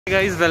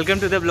Guys welcome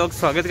to the blog.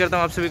 स्वागत करता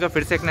हूँ आप सभी का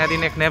फिर से एक नया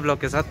दिन एक नए ब्लॉग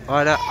के साथ।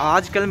 और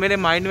आजकल मेरे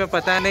माइंड में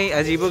पता नहीं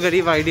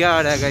अजीबोगरीब आइडिया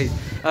आ रहा है गाइस।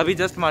 अभी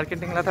जस्ट मार्केट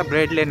निकला था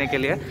ब्रेड लेने के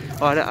लिए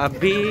और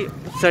अभी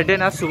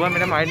सडन आज सुबह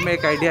मेरे माइंड में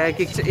एक आइडिया है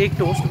कि एक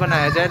टोस्ट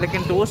बनाया जाए,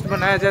 लेकिन टोस्ट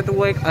बनाया जाए तो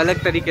वो एक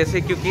अलग तरीके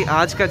से, क्योंकि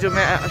आज का जो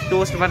मैं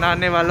टोस्ट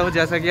बनाने वाला हूँ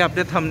जैसा कि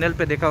आपने थंबनेल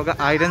पे देखा होगा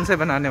आयरन से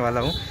बनाने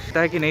वाला हूँ।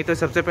 है कि नहीं, तो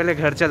सबसे पहले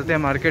घर चलते हैं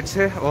मार्केट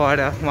से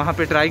और वहाँ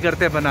पे ट्राई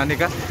करते हैं बनाने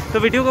का। तो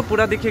वीडियो को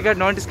पूरा देखिएगा,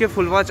 डोंट इसके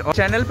फुल वॉच। और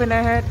चैनल पे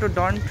नए हैं तो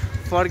don't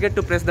forget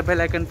to press the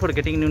bell icon for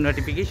getting new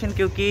notification,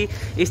 क्योंकि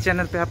इस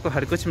चैनल पे आपको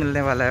हर कुछ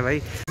मिलने वाला है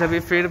भाई। अभी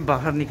फिर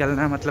बाहर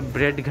निकलना है, मतलब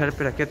ब्रेड घर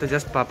पे रखे तो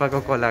जस्ट पापा का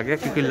कॉल आ गया,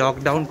 क्योंकि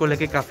लॉकडाउन को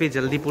लेके काफ़ी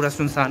जल्दी पूरा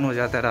सुनसान हो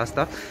जाता है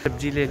रास्ता।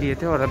 सब्जी ले लिए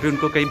थे और अभी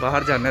उनको कहीं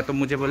बाहर जाना है, तो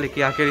मुझे बोले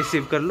कि आके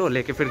रिसीव कर लो,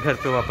 लेके फिर घर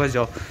पे वापस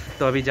जाओ।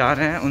 तो अभी जा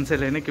रहे हैं उनसे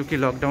लेने, क्योंकि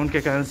लॉकडाउन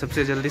के कारण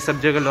सबसे जल्दी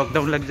सब जगह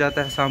लॉकडाउन लग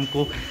जाता है शाम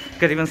को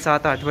करीबन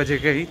 7-8 बजे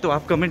के ही। तो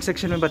आप कमेंट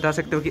सेक्शन में बता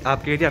सकते हो कि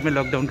आपके एरिया में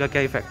लॉकडाउन का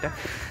क्या इफेक्ट है।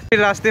 फिर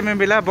रास्ते में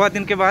मिला बहुत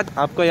दिन के बाद,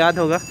 आपको याद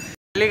होगा।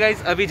 चलिए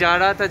गाइस, अभी जा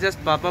रहा था, जस्ट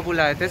पापा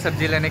बुलाए थे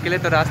सब्जी लेने के लिए,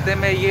 तो रास्ते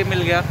में ये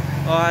मिल गया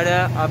और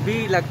अभी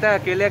लगता है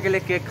अकेले अकेले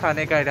केक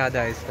खाने का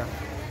इरादा है इसका।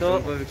 तो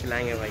भी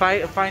खिलाएंगे भाई।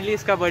 फाइनली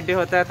इसका बर्थडे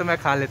होता है तो मैं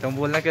खा लेता हूँ,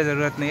 बोलना की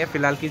ज़रूरत नहीं है।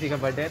 फिलहाल किसी का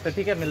बर्थडे है तो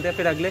ठीक है, मिलते हैं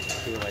फिर अगले।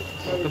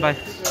 तो भाई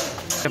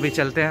कभी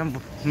चलते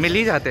हैं, मिल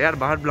ही जाते हैं यार,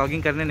 बाहर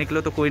ब्लॉगिंग करने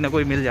निकलो तो कोई ना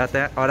कोई मिल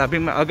जाता है। और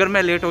अभी अगर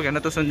मैं लेट हो गया ना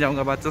तो सुन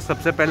जाऊँगा बात, तो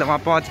सबसे पहले वहाँ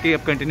पहुँच के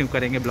अब कंटिन्यू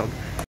करेंगे ब्लॉग।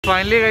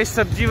 फाइनली गाइस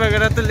सब्जी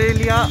वगैरह तो ले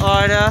लिया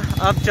और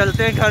अब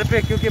चलते हैं घर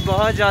पे, क्योंकि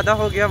बहुत ज़्यादा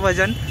हो गया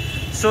वज़न।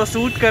 सो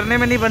शूट करने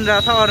में नहीं बन रहा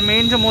था, और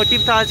मेन जो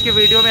मोटिव था आज के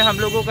वीडियो में हम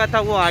लोगों का था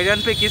वो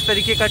आयरन पे किस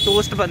तरीके का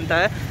टोस्ट बनता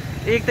है,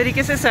 एक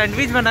तरीके से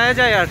सैंडविच बनाया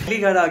जाए यार।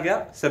 घर आ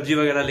गया सब्जी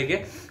वगैरह लेके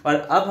और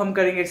अब हम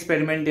करेंगे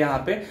एक्सपेरिमेंट यहाँ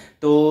पे।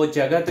 तो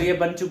जगह तो ये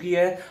बन चुकी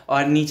है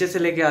और नीचे से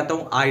लेके आता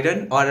हूँ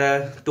आयरन और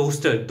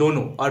टोस्टर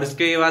दोनों, और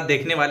उसके बाद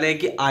देखने वाले हैं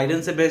कि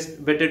आयरन से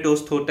बेटर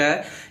टोस्ट होता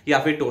है या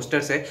फिर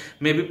टोस्टर से।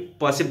 मे बी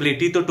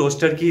पॉसिबिलिटी तो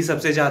टोस्टर की ही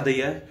सबसे ज़्यादा ही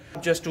है।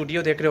 जो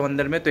स्टूडियो देख रहे हो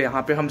अंदर में, तो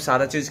यहाँ पे हम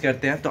सारा चीज़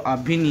करते हैं। तो आप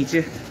भी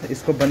नीचे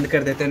इसको बंद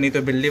कर देते हैं, नहीं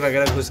तो बिल्ली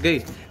वगैरह घुस गई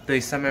तो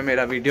इस समय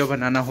मेरा वीडियो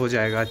बनाना हो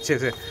जाएगा अच्छे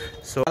से।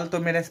 सो तो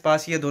मेरे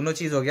पास ये दोनों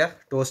चीज़ हो गया,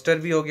 टोस्टर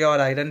भी हो गया और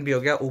आयरन भी हो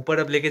गया। ऊपर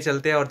अब लेके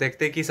चलते हैं और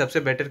देखते हैं कि सबसे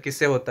बेटर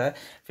किससे होता है।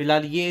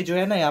 फिलहाल ये जो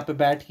है ना यहाँ पे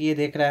बैठ के ये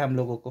देख रहा है हम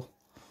लोगों को।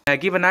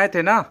 मैगी बनाए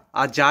थे ना,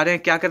 आज जा रहे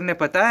हैं क्या करने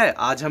पता है,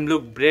 आज हम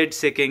लोग ब्रेड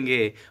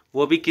सेकेंगे,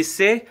 वो भी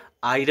किससे,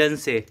 आयरन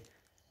से।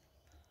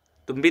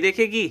 तुम भी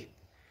देखेगी।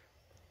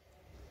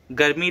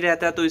 गर्मी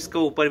रहता है तो इसको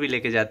ऊपर भी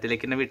लेके जाते,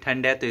 लेकिन अभी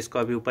ठंड है तो इसको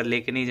अभी ऊपर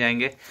लेके नहीं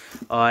जाएंगे।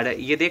 और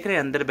ये देख रहे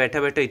हैं अंदर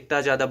बैठा बैठा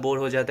इतना ज़्यादा बोर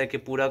हो जाता है कि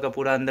पूरा का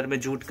पूरा अंदर में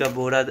जूट का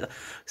बोरा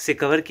से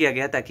कवर किया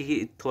गया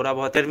ताकि थोड़ा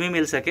बहुत गर्मी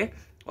मिल सके।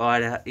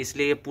 और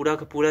इसलिए ये पूरा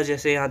का पूरा,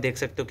 जैसे यहाँ देख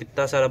सकते हो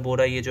कितना सारा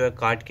बोरा ये जो है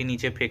काट के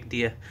नीचे फेंक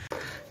दिया।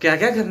 क्या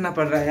क्या करना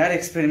पड़ रहा है यार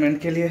एक्सपेरिमेंट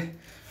के लिए।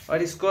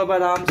 और इसको अब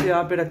आराम से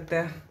यहाँ पे रखते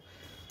हैं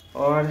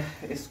और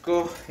इसको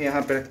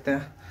यहाँ पे रखते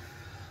हैं।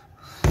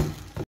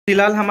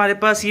 फिलहाल हमारे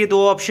पास ये दो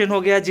ऑप्शन हो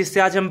गया जिससे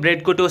आज हम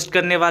ब्रेड को टोस्ट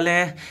करने वाले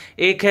हैं।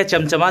 एक है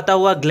चमचमाता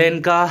हुआ ग्लेन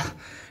का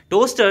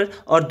टोस्टर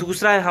और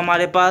दूसरा है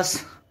हमारे पास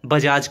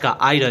बजाज का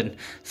आयरन।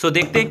 सो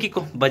देखते हैं कि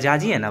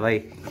बजाज ही है ना भाई,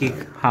 कि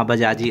हाँ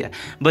बजाज ही है,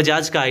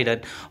 बजाज का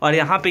आयरन। और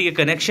यहाँ पे ये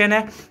कनेक्शन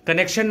है,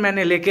 कनेक्शन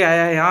मैंने लेके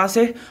आया है यहाँ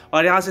से,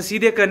 और यहाँ से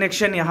सीधे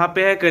कनेक्शन यहाँ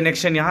पे है,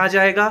 कनेक्शन यहाँ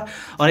जाएगा।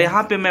 और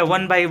यहाँ पे मैं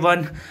 1 बाय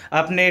 1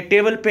 अपने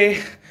टेबल पे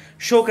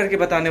शो करके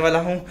बताने वाला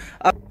हूँ।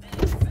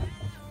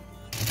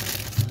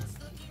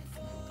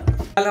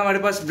 हमारे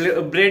पास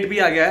ब्रेड भी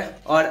आ गया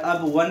है और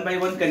अब 1 बाय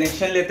 1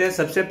 कनेक्शन लेते हैं।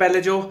 सबसे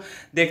पहले जो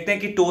देखते हैं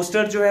कि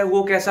टोस्टर जो है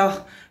वो कैसा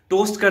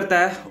टोस्ट करता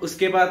है,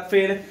 उसके बाद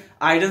फिर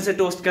आयरन से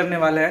टोस्ट करने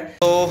वाला है।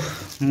 तो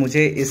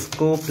मुझे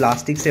इसको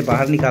प्लास्टिक से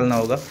बाहर निकालना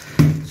होगा।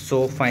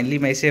 सो फाइनली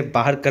मैं इसे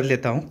बाहर कर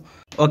लेता हूँ।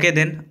 ओके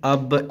देन,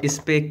 अब इस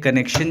पे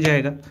कनेक्शन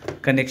जाएगा।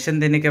 कनेक्शन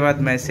देने के बाद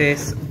मैं इसे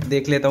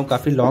देख लेता हूँ,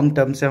 काफ़ी लॉन्ग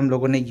टर्म से हम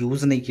लोगों ने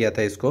यूज़ नहीं किया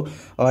था इसको,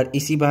 और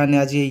इसी बहाने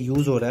आज ये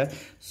यूज़ हो रहा है।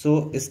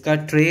 सो इसका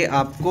ट्रे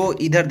आपको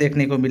इधर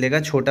देखने को मिलेगा,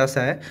 छोटा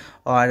सा है,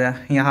 और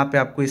यहाँ पे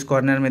आपको इस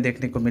कॉर्नर में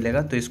देखने को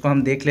मिलेगा। तो इसको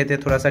हम देख लेते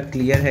हैं थोड़ा सा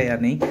क्लियर है या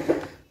नहीं,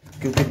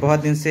 क्योंकि बहुत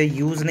दिन से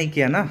यूज़ नहीं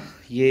किया ना,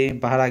 ये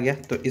बाहर आ गया।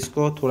 तो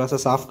इसको थोड़ा सा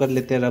साफ़ कर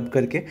लेते हैं रब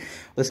करके,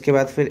 उसके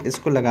बाद फिर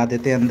इसको लगा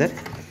देते हैं अंदर।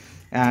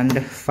 एंड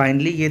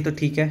फाइनली ये तो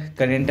ठीक है,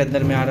 करंट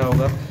अंदर में आ रहा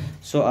होगा।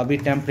 सो अभी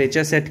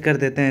टेम्परेचर सेट कर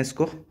देते हैं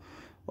इसको,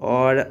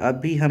 और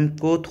अभी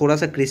हमको थोड़ा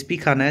सा क्रिस्पी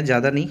खाना है,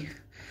 ज़्यादा नहीं।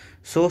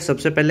 सो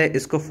सबसे पहले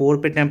इसको 4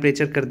 पे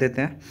टेम्परेचर कर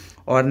देते हैं,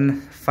 और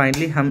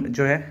फाइनली हम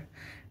जो है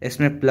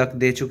इसमें प्लग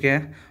दे चुके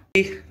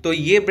हैं। तो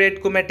ये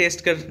ब्रेड को मैं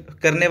टेस्ट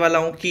करने वाला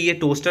हूँ कि ये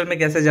टोस्टर में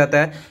कैसे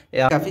जाता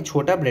है। काफ़ी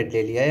छोटा ब्रेड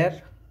ले लिया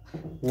यार,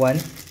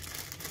 1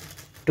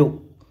 2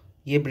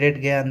 ये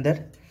ब्रेड गया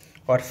अंदर।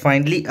 और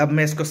फाइनली अब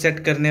मैं इसको सेट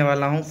करने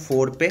वाला हूँ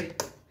 4 पे।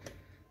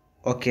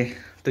 ओके,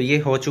 तो ये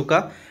हो चुका।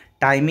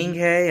 टाइमिंग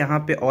है यहाँ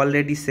पे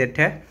ऑलरेडी सेट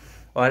है,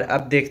 और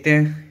अब देखते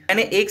हैं।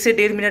 मैंने 1 से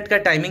 1.5 मिनट का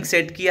टाइमिंग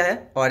सेट किया है,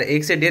 और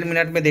 1 से 1.5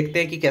 मिनट में देखते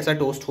हैं कि कैसा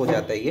टोस्ट हो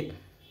जाता है ये।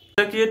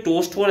 तक ये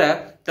टोस्ट हो रहा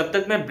है तब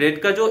तक मैं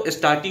ब्रेड का जो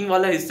स्टार्टिंग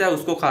वाला हिस्सा है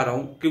उसको खा रहा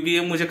हूँ, क्योंकि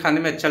ये मुझे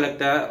खाने में अच्छा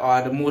लगता है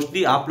और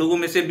मोस्टली आप लोगों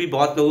में से भी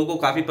बहुत लोगों को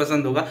काफी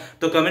पसंद होगा।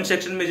 तो कमेंट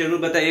सेक्शन में जरूर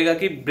बताइएगा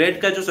कि ब्रेड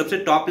का जो सबसे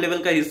टॉप लेवल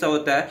का हिस्सा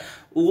होता है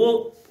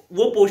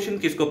वो पोर्शन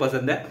किसको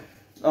पसंद है।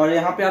 और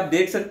यहाँ पे आप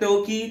देख सकते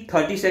हो कि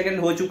 30 सेकंड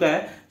हो चुका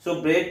है। सो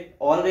ब्रेड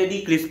ऑलरेडी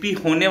क्रिस्पी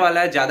होने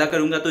वाला है, ज्यादा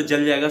करूंगा तो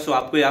जल जाएगा। सो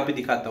आपको यहाँ पे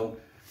दिखाता हूँ।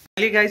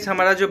 चलिए गाइस,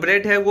 हमारा जो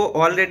ब्रेड है वो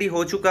ऑलरेडी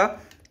हो चुका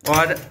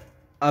और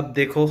अब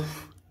देखो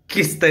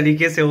किस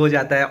तरीके से हो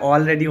जाता है।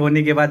 ऑलरेडी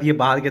होने के बाद ये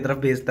बाहर की तरफ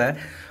भेजता है।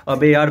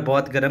 अबे यार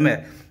बहुत गर्म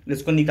है,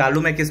 इसको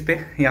निकालूं मैं किस पे?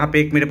 यहाँ पे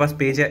एक मेरे पास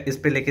पेज है, इस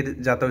पे लेके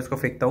जाता हूँ, इसको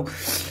फेंकता हूँ।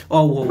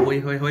 ओह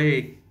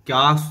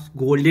क्या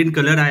गोल्डन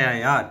कलर आया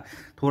है यार।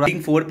 थोड़ा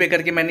 4 पे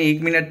करके मैंने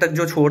 1 मिनट तक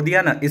जो छोड़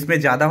दिया ना, इसमें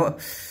ज्यादा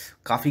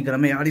काफी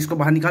गर्म है यार, इसको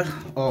बाहर निकाल।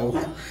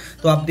 ओह,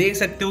 तो आप देख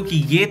सकते हो कि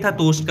ये था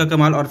टोस्ट का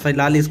कमाल। और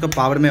फिलहाल इसको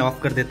पावर में ऑफ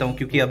कर देता हूँ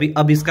क्योंकि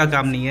अब इसका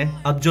काम नहीं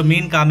है। अब जो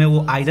मेन काम है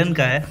वो आयरन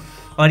का है।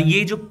 और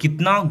ये जो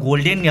कितना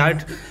गोल्डन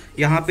यार,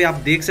 यहाँ पे आप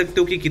देख सकते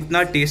हो कि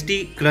कितना टेस्टी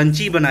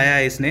क्रंची बनाया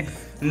है इसने।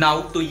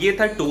 नाउ तो ये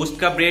था टोस्ट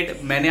का ब्रेड,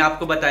 मैंने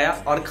आपको बताया।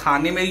 और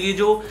खाने में ये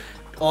जो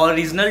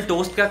ओरिजिनल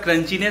टोस्ट का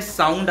क्रंचीनेस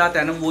साउंड आता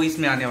है ना, वो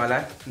इसमें आने वाला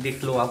है।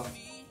 देख लो आप,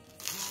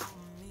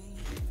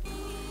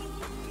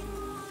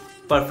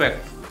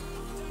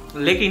 परफेक्ट।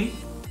 लेकिन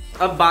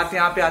अब बात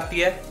यहाँ पे आती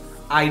है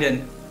आयरन।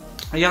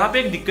 यहाँ पे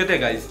एक दिक्कत है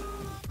गाइस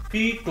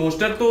कि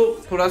टोस्टर तो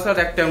थोड़ा सा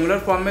रेक्टेंगुलर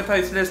फॉर्म में था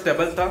इसलिए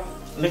स्टेबल था,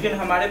 लेकिन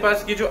हमारे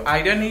पास ये जो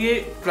आयरन है ये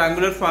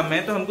ट्रायंगुलर फॉर्म में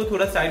है। तो हमको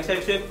थोड़ा साइड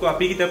से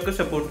कॉपी की तरफ का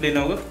सपोर्ट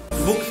लेना होगा,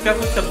 बुक्स का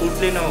कुछ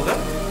सपोर्ट लेना होगा।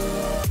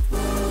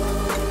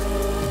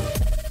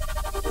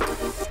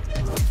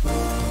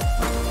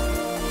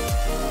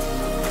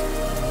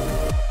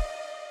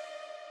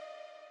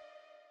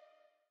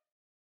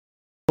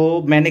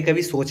 तो मैंने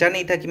कभी सोचा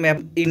नहीं था कि मैं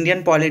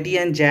Indian polity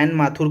and Jain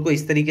Mathur को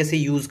इस तरीके से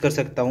यूज कर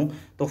सकता हूँ।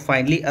 तो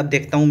फाइनली अब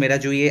देखता हूँ मेरा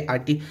जो ये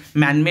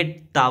मैनमेड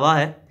तावा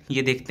है,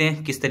 ये देखते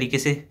हैं किस तरीके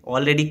से।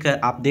 ऑलरेडी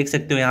आप देख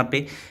सकते हो यहाँ पे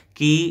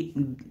कि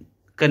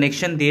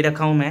कनेक्शन दे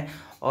रखा हूँ मैं,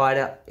 और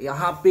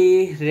यहाँ पे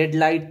रेड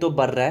लाइट तो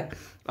बर रहा है।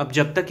 अब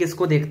जब तक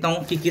इसको देखता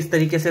हूँ कि किस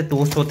तरीके से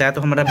टोस्ट होता है,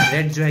 तो हमारा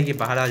ब्रेड जो है ये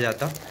बाहर आ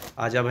जाता।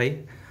 आजा भाई।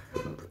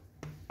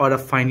 और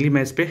अब फाइनली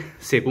मैं इस पर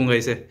सेकूँगा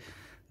इसे।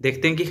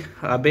 देखते हैं कि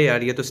अबे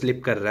यार ये तो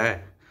स्लिप कर रहा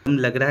है,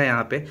 लग रहा है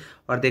यहाँ पे।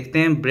 और देखते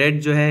हैं ब्रेड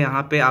जो है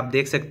यहाँ पे आप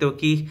देख सकते हो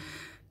कि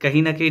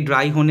कहीं ना कहीं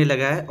ड्राई होने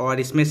लगा है और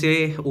इसमें से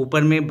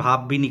ऊपर में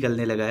भाप भी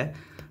निकलने लगा है,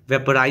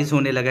 वेपराइज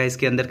होने लगा है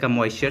इसके अंदर का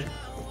मॉइस्चर।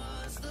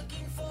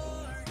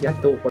 या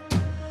तो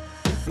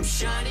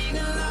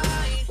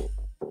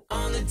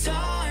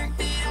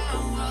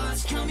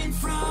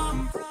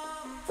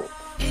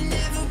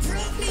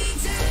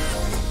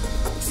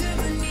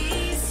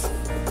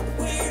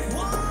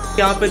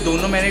यहाँ पे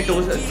दोनों मैंने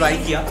टोस्ट ट्राई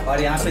किया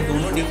और यहाँ पे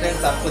दोनों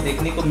डिफरेंस आपको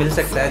देखने को मिल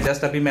सकता है।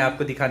 जस्ट अभी मैं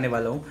आपको दिखाने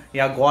वाला हूँ,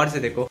 यहाँ गौर से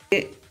देखो।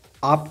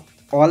 आप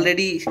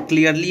ऑलरेडी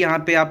क्लियरली यहाँ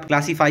पे आप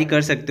क्लासीफाई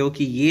कर सकते हो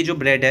कि ये जो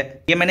ब्रेड है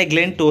ये मैंने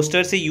ग्लेन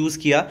टोस्टर से यूज़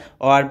किया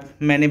और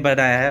मैंने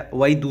बनाया है।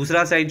 वही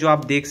दूसरा साइड जो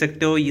आप देख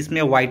सकते हो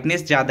इसमें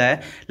वाइटनेस ज़्यादा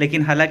है,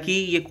 लेकिन हालांकि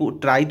ये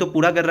ट्राई तो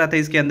पूरा कर रहा था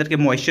इसके अंदर के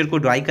मॉइस्चर को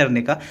ड्राई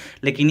करने का,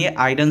 लेकिन ये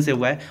आयरन से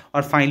हुआ है।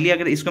 और फाइनली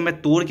अगर इसको मैं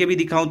तोड़ के भी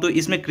दिखाऊँ तो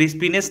इसमें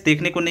क्रिस्पीनेस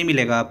देखने को नहीं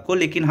मिलेगा आपको,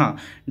 लेकिन हाँ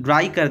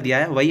ड्राई कर दिया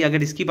है। वही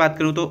अगर इसकी बात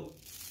करूँ तो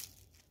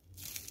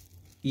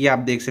ये आप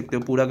देख सकते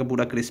हो पूरा का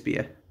पूरा क्रिस्पी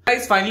है।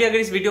 गाइस फाइनली अगर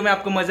इस वीडियो में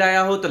आपको मजा आया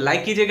हो तो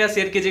लाइक कीजिएगा,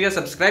 शेयर कीजिएगा,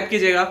 सब्सक्राइब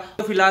कीजिएगा।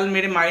 तो फिलहाल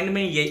मेरे माइंड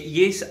में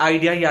ये इस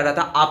आइडिया ही आ रहा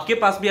था। आपके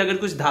पास भी अगर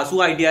कुछ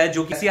धांसू आइडिया है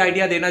जो ऐसी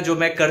आइडिया देना जो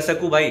मैं कर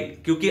सकूं भाई,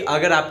 क्योंकि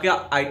अगर आपका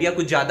आइडिया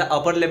कुछ ज्यादा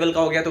अपर लेवल का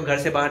हो गया तो घर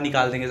से बाहर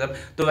निकाल देंगे सब,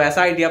 तो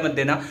वैसा आइडिया मत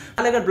देना।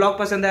 अगर ब्लॉग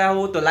पसंद आया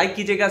हो तो लाइक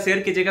कीजिएगा, शेयर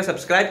कीजिएगा,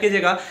 सब्सक्राइब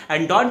कीजिएगा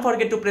and don't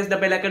forget to press the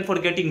bell icon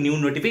for getting new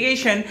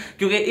notification,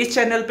 क्योंकि इस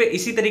चैनल पे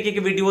इसी तरीके के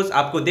वीडियोस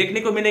आपको देखने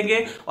को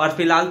मिलेंगे। और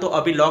फिलहाल तो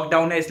अभी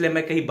लॉकडाउन है इसलिए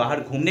मैं कहीं बाहर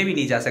घूमने भी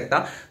नहीं जा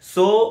सकता।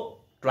 सो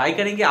ट्राई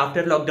करेंगे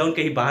आफ्टर लॉकडाउन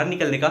कहीं बाहर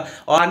निकलने का।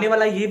 और आने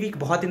वाला ये वीक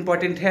बहुत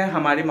इंपॉर्टेंट है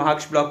हमारे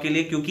महाक्ष ब्लॉग के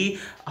लिए, क्योंकि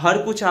हर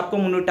कुछ आपको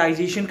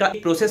मोनेटाइजेशन का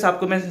प्रोसेस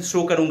आपको मैं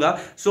शो करूंगा।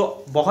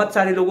 सो बहुत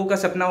सारे लोगों का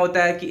सपना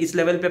होता है कि इस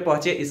लेवल पे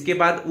पहुंचे, इसके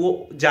बाद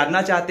वो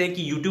जानना चाहते हैं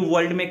कि यूट्यूब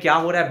वर्ल्ड में क्या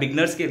हो रहा है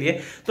बिगनर्स के लिए।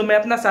 तो मैं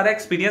अपना सारा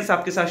एक्सपीरियंस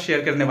आपके साथ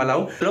शेयर करने वाला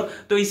हूँ। चलो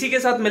तो इसी के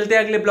साथ मिलते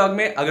हैं अगले ब्लॉग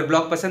में। अगर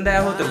ब्लॉग पसंद आया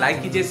हो तो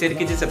लाइक कीजिए, शेयर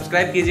कीजिए,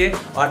 सब्सक्राइब कीजिए।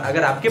 और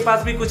अगर आपके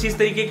पास भी कुछ इस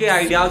तरीके के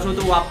आइडियाज हो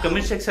तो वो आप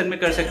कमेंट सेक्शन में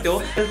कर सकते हो।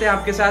 मिलते हैं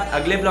आपके साथ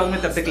अगले ब्लॉग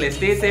में, तब तक के लिए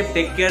स्टे सेफ,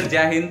 टेक केयर,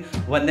 जय Hind,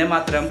 Vande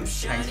Mataram,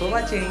 thanks for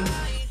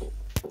watching.